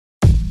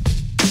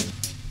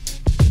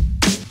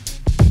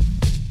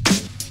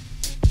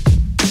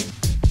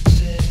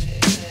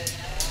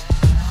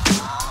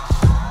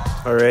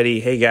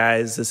Alrighty, hey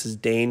guys, this is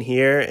Dane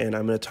here, and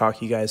I'm going to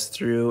talk you guys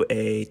through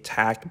a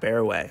tack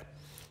bearway.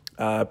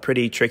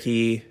 Pretty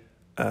tricky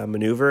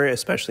maneuver,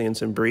 especially in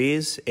some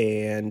breeze,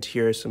 and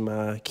here are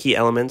some key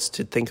elements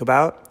to think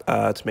about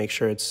to make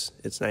sure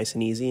it's nice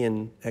and easy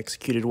and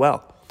executed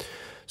well.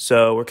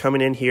 So we're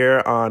coming in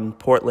here on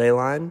port ley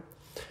line.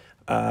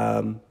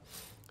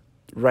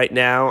 Right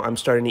now, I'm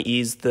starting to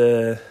ease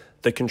the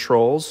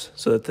controls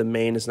so that the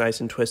main is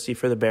nice and twisty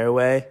for the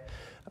bearway.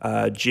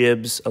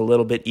 Jibs a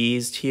little bit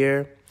eased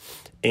here,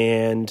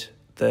 and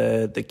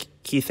the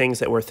key things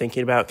that we're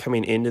thinking about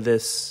coming into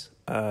this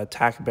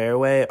tack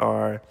bearway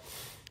are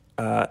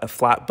a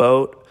flat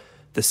boat,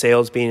 the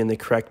sails being in the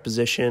correct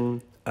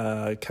position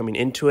coming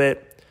into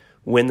it,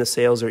 when the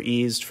sails are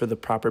eased for the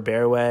proper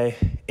bearway,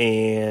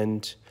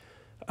 and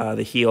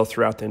the heel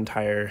throughout the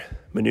entire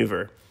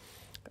maneuver.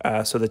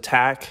 So the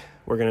tack,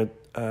 we're going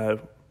to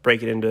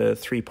break it into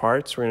three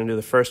parts. We're going to do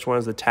the first one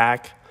is the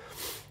tack,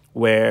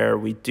 where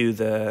we do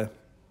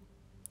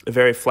a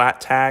very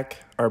flat tack.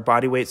 Our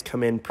body weights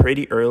come in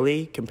pretty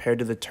early compared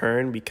to the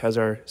turn because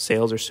our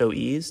sails are so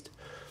eased.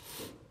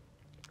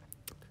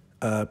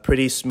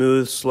 Pretty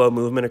smooth, slow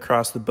movement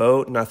across the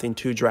boat, nothing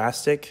too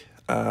drastic.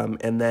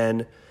 And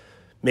then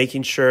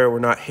making sure we're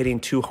not hitting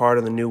too hard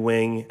on the new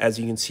wing. As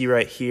you can see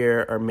right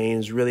here, our main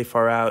is really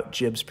far out,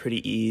 jib's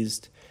pretty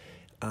eased.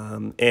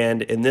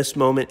 And in this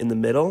moment in the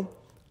middle,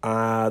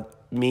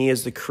 me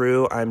as the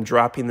crew, I'm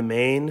dropping the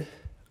main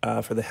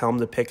for the helm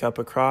to pick up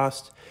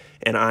across,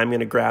 and I'm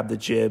going to grab the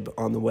jib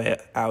on the way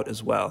out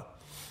as well.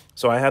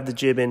 So I have the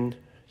jib in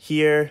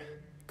here,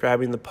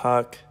 grabbing the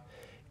puck,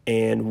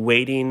 and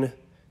waiting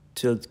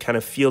to kind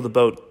of feel the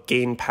boat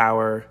gain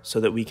power so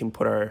that we can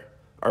put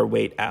our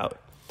weight out.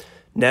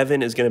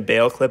 Nevin is going to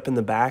bail clip in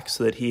the back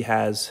so that he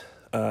has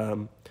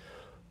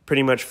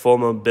pretty much full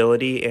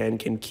mobility and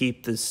can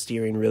keep the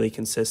steering really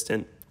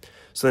consistent.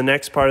 So the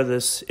next part of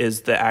this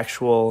is the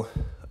actual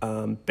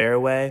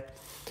bearway.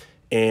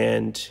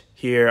 And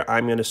here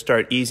I'm going to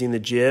start easing the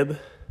jib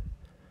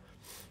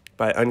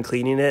by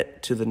uncleaning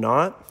it to the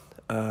knot,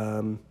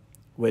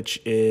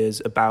 which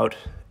is about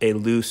a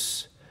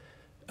loose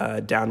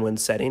downwind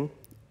setting.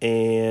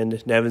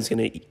 And Nevin's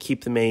going to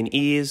keep the main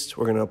eased.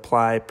 We're going to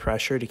apply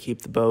pressure to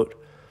keep the boat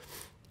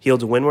heel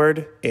to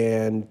windward,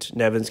 and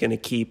Nevin's going to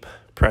keep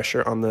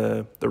pressure on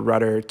the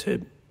rudder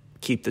to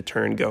keep the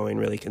turn going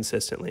really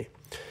consistently.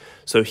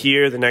 So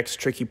here, the next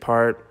tricky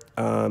part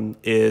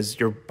is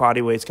your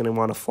body weight's going to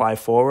want to fly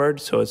forward.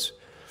 So it's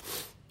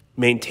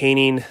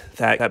maintaining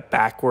that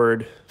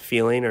backward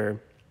feeling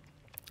or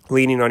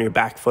leaning on your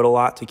back foot a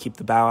lot to keep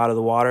the bow out of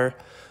the water.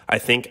 I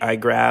think I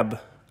grab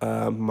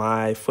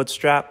my foot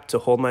strap to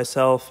hold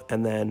myself,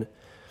 and then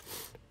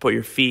put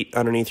your feet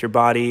underneath your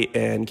body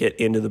and get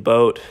into the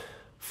boat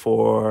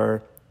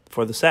for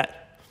the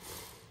set.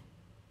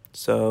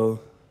 So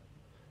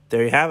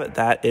there you have it.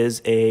 That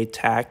is a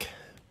tack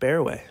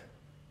bearway.